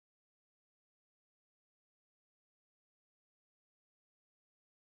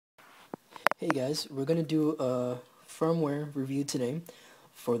Hey guys, we're going to do a firmware review today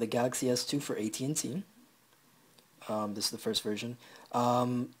for the Galaxy S2 for AT&T. This is the first version.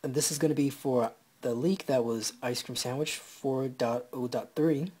 And this is going to be for the leak that was Ice Cream Sandwich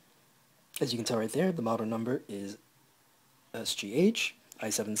 4.0.3. As you can tell right there, the model number is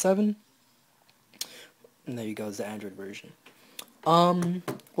SGH-i777. And there you go, is the Android version.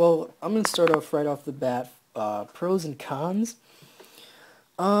 Well, I'm going to start off right off the bat, pros and cons.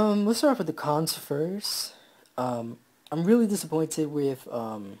 Let's start off with the cons first. I'm really disappointed with,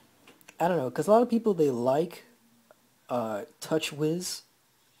 I don't know, because a lot of people, they like TouchWiz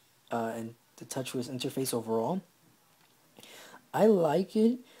and the TouchWiz interface overall. I like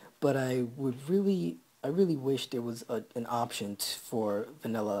it, but I really wish there was an option for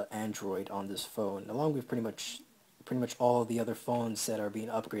vanilla Android on this phone, along with pretty much all the other phones that are being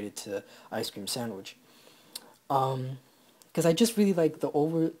upgraded to Ice Cream Sandwich. Because I just really like the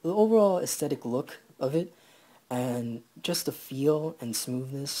overall aesthetic look of it, and just the feel and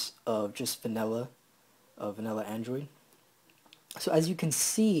smoothness of just vanilla Android. So as you can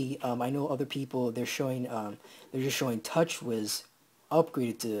see, I know other people, they're just showing TouchWiz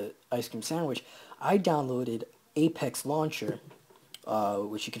upgraded to Ice Cream Sandwich. I downloaded Apex Launcher,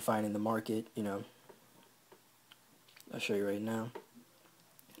 which you can find in the market. I'll show you right now.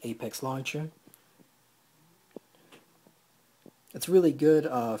 Apex Launcher. It's really good.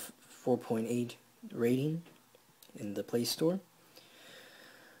 4.8 rating in the Play Store.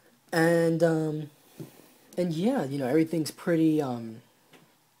 And yeah, everything's pretty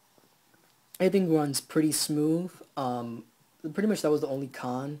everything runs pretty smooth. Pretty much that was the only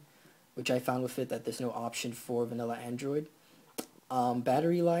con which I found with it, that there's no option for vanilla Android.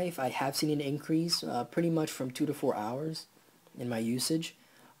 Battery life, I have seen an increase pretty much from 2 to 4 hours in my usage.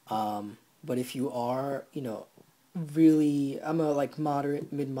 But if you are, really, I'm a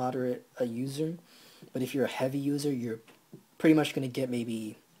mid-moderate user, but if you're a heavy user, you're pretty much going to get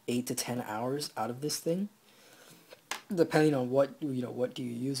maybe 8 to 10 hours out of this thing, depending on what do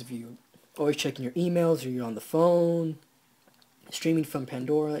you use. If you always checking your emails, or you're on the phone, streaming from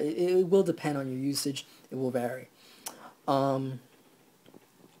Pandora, it will depend on your usage. It will vary. One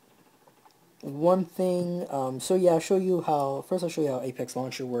thing, so yeah, I'll show you how Apex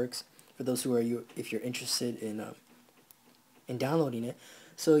Launcher works for those if you're interested in downloading it.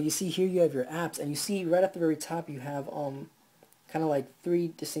 So you see here you have your apps, and you see right at the very top you have kind of like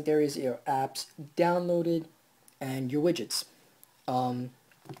 3 distinct areas: your apps, downloaded, and your widgets.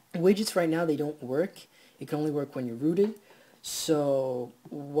 Widgets right now, they don't work. It can only work when you're rooted. So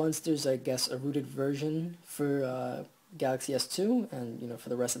once there's, I guess, a rooted version for Galaxy S2 and for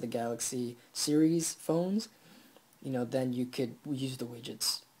the rest of the Galaxy series phones, then you could use the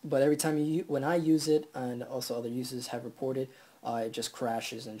widgets. But every time when I use it, and also other users have reported, it just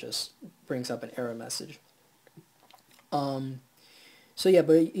crashes and just brings up an error message. So yeah,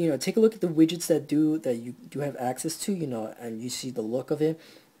 but take a look at the widgets that you do have access to, and you see the look of it.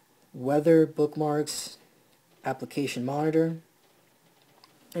 Weather, bookmarks, application monitor,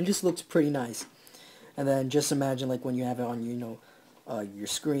 and just looks pretty nice. And then just imagine like when you have it on your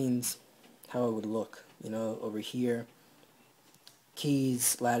screens, how it would look. Over here,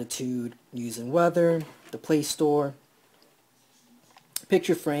 keys, latitude, news and weather, the Play Store,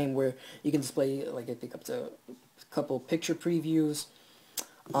 picture frame where you can display, like, I think up to a couple picture previews,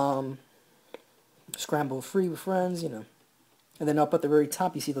 scramble free with friends, and then up at the very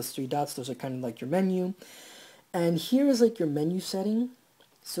top you see those 3 dots. Those are kind of like your menu, and here is like your menu setting.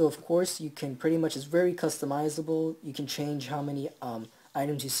 So of course you can pretty much, it's very customizable. You can change how many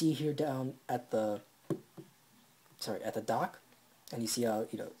items you see here down at the dock, and you see how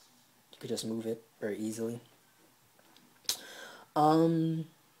you could just move it very easily.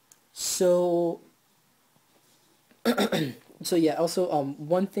 So so yeah, also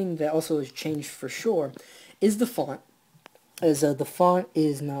one thing that also has changed for sure is the font. As the font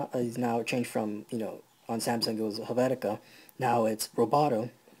is now changed from, on Samsung it was Helvetica, now it's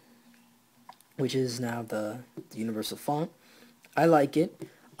Roboto, which is now the universal font. I like it.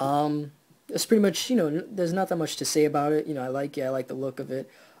 It's pretty much, there's not that much to say about it. I like it. I like the look of it.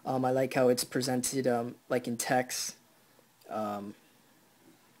 I like how it's presented, like in text.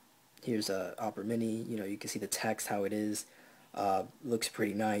 Here's a Opera Mini. You can see the text, how it is. Looks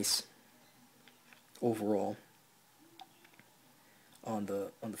pretty nice overall on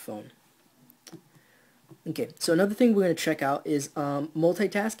the phone. Okay, so another thing we're going to check out is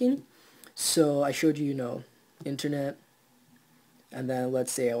multitasking. So I showed you, internet, and then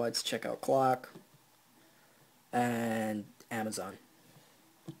let's check out clock and Amazon.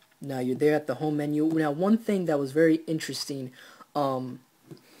 Now you're there at the home menu. Now one thing that was very interesting,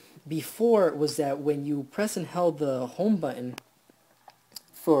 before was that when you press and held the home button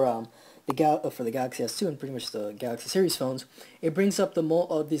for for the Galaxy S2 and pretty much the Galaxy series phones, it brings up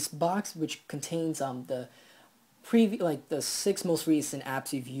this box which contains the the 6 most recent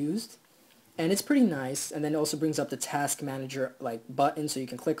apps you've used, and it's pretty nice. And then it also brings up the task manager button, so you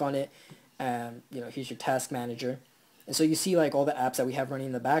can click on it, and here's your task manager, and so you see all the apps that we have running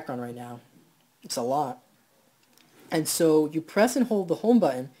in the background right now. It's a lot. And so you press and hold the home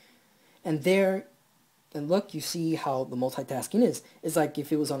button, and look, you see how the multitasking is. It's like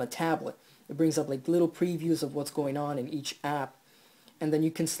if it was on a tablet. It brings up little previews of what's going on in each app, and then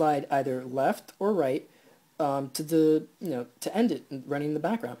you can slide either left or right to end it running in the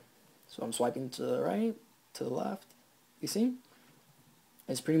background. So I'm swiping to the right, to the left. You see?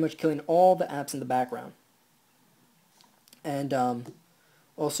 It's pretty much killing all the apps in the background. And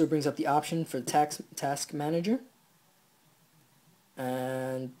also brings up the option for the task manager.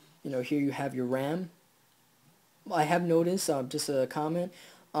 And here you have your RAM. I have noticed, just a comment,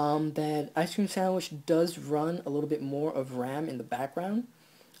 that Ice Cream Sandwich does run a little bit more of RAM in the background.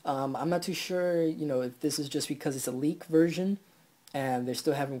 I'm not too sure, if this is just because it's a leak version and they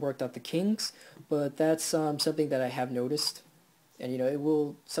still haven't worked out the kinks, but that's something that I have noticed. And, it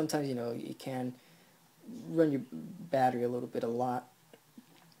will sometimes, it can run your battery a lot.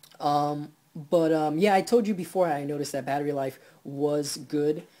 Yeah, I told you before I noticed that battery life was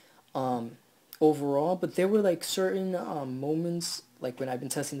good overall, but there were certain moments, when I've been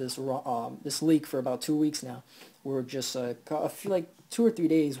testing this leak for about 2 weeks now, where just I feel 2 or 3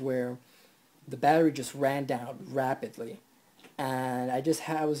 days where the battery just ran down rapidly, and I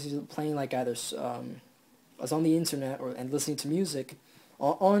was playing either I was on the internet and listening to music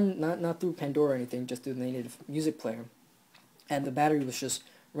on not through Pandora or anything, just through the native music player, and the battery was just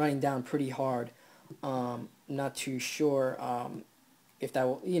running down pretty hard. Not too sure if that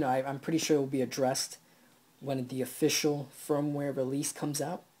will, I'm pretty sure it will be addressed when the official firmware release comes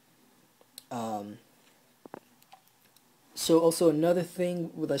out. So also another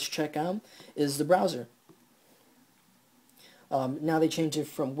thing let's check out is the browser. Now they changed it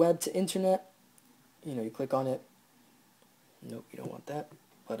from web to internet. You click on it. Nope, you don't want that.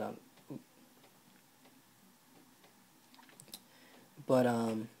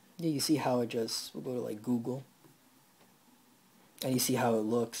 Yeah, you see how we'll go to Google, and you see how it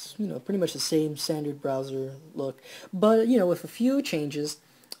looks. Pretty much the same standard browser look, but with a few changes.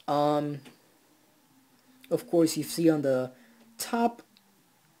 Of course, you see on the top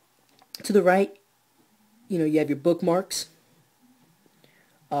to the right, you have your bookmarks,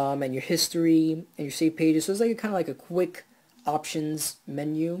 and your history and your saved pages. So it's kind of a quick options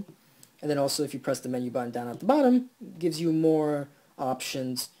menu. And then also, if you press the menu button down at the bottom, it gives you more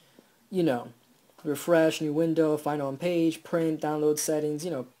options. Refresh, new window, find on page, print, download settings,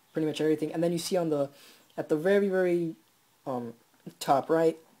 pretty much everything. And then you see at the very, very top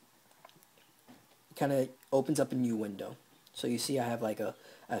right, it kind of opens up a new window. So you see I have I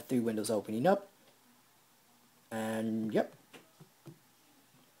have 3 windows opening up. And yep,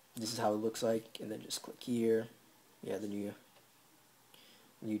 this is how it looks like. And then just click here. Yeah, the new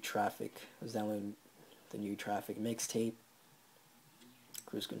traffic. I was downloading the new traffic mixtape.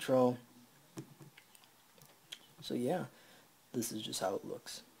 Cruise control. So yeah, this is just how it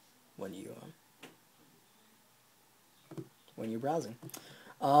looks when you're browsing.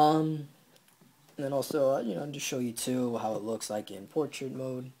 And then also, just show you too how it looks like in portrait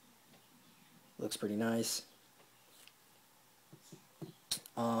mode. Looks pretty nice.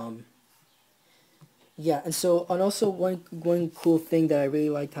 Yeah, and also one cool thing that I really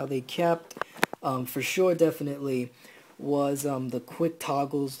liked how they kept, for sure, definitely, was the quick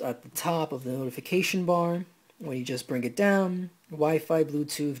toggles at the top of the notification bar. When you just bring it down, Wi-Fi,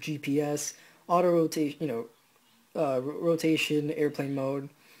 Bluetooth, GPS, auto rotation, rotation, airplane mode.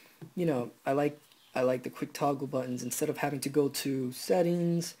 I like the quick toggle buttons instead of having to go to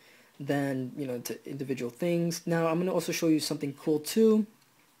settings, then to individual things. Now I'm gonna also show you something cool too.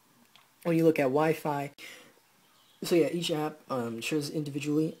 When you look at Wi-Fi, so yeah, each app shows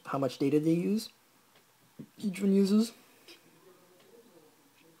individually how much data they use. Each one uses.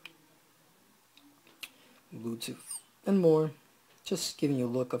 Bluetooth and more. Just giving you a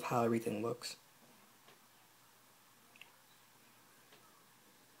look of how everything looks.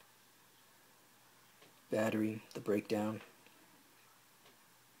 Battery, the breakdown.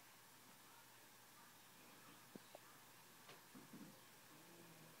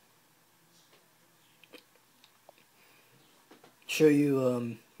 Show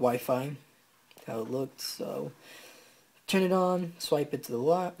you Wi-Fi, how it looks. So turn it on, swipe it to the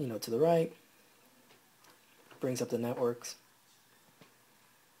left, to the right. Brings up the networks.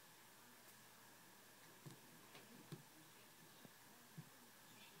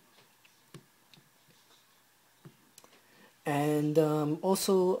 And we're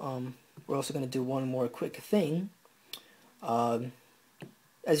also going to do one more quick thing. Um,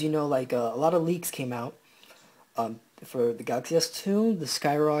 as you know, like a lot of leaks came out for the Galaxy S2, the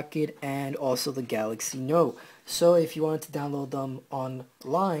Skyrocket, and also the Galaxy Note. So if you wanted to download them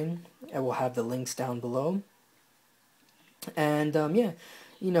online, I will have the links down below. And yeah,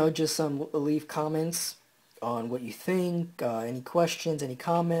 just leave comments on what you think, any questions, any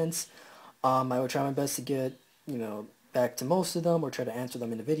comments. I will try my best to get, back to most of them or try to answer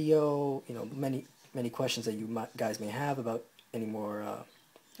them in the video. Many questions that you guys may have about any more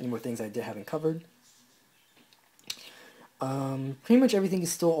things I haven't covered. Pretty much everything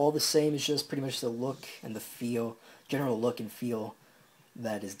is still all the same. It's just pretty much the look and the feel, general look and feel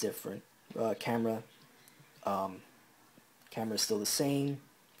that is different. Camera is still the same,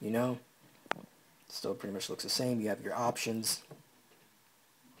 still pretty much looks the same. You have your options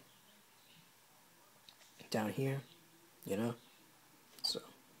down here, so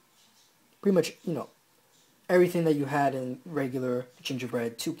pretty much, everything that you had in regular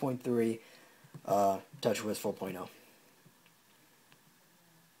Gingerbread 2.3 TouchWiz 4.0.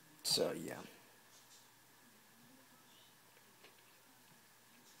 So yeah.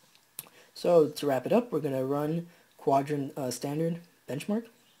 So to wrap it up, we're gonna run quadrant standard benchmark,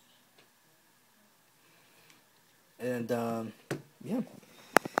 and yeah,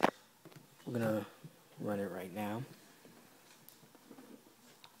 we're gonna run it right now.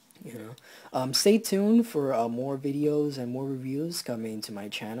 Stay tuned for more videos and more reviews coming to my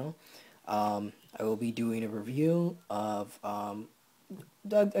channel. I will be doing a review of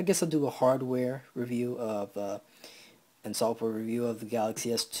I guess I'll do a hardware review of and software review of the Galaxy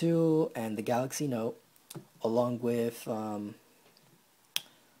S2 and the Galaxy Note, along with the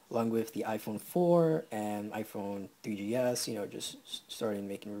iPhone 4 and iPhone 3GS. Just starting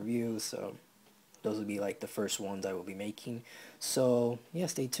making reviews, so those will be like the first ones I will be making. So yeah,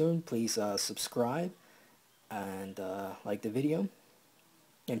 stay tuned. Please subscribe and like the video,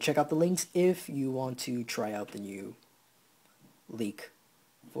 and check out the links if you want to try out the new leak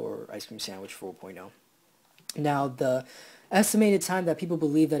for Ice Cream Sandwich 4.0. Now, the estimated time that people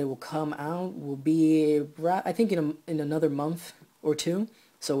believe that it will come out will be, I think, in another month or two.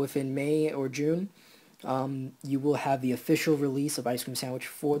 So within May or June, you will have the official release of Ice Cream Sandwich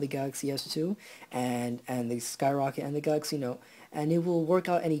for the Galaxy S2 and the Skyrocket and the Galaxy Note. And it will work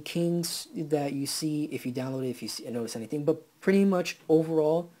out any kinks that you see if you download it, if you notice anything. But pretty much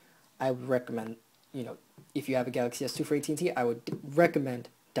overall, I would recommend, if you have a Galaxy S2 for AT&T, I would recommend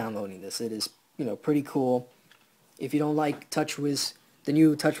downloading this. It is, pretty cool. If you don't like TouchWiz, the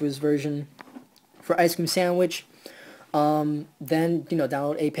new TouchWiz version for Ice Cream Sandwich, then,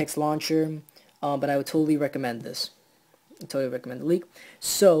 download Apex Launcher. But I would totally recommend this. I totally recommend the leak.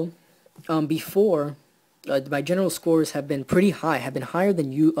 So, before, my general scores have been pretty high, have been higher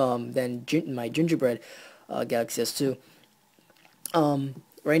than my Gingerbread Galaxy S2.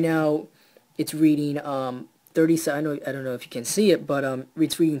 Right now, it's reading 37. I don't know if you can see it, but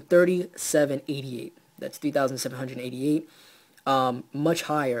it's reading 3788. That's 3,788. Much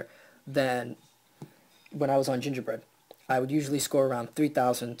higher than when I was on Gingerbread. I would usually score around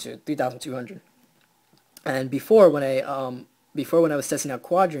 3,000 to 3,200. And before, when I was testing out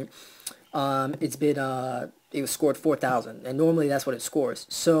Quadrant, it was scored 4,000, and normally that's what it scores.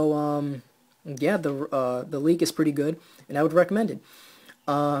 So yeah, the leak is pretty good, and I would recommend it.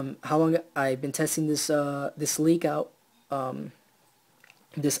 How long I've been testing this leak out,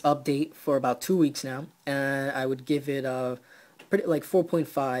 this update, for about 2 weeks now, and I would give it pretty like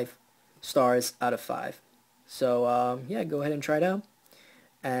 4.5 stars out of 5. So yeah, go ahead and try it out,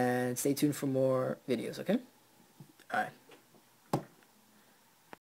 and stay tuned for more videos. Okay. All right.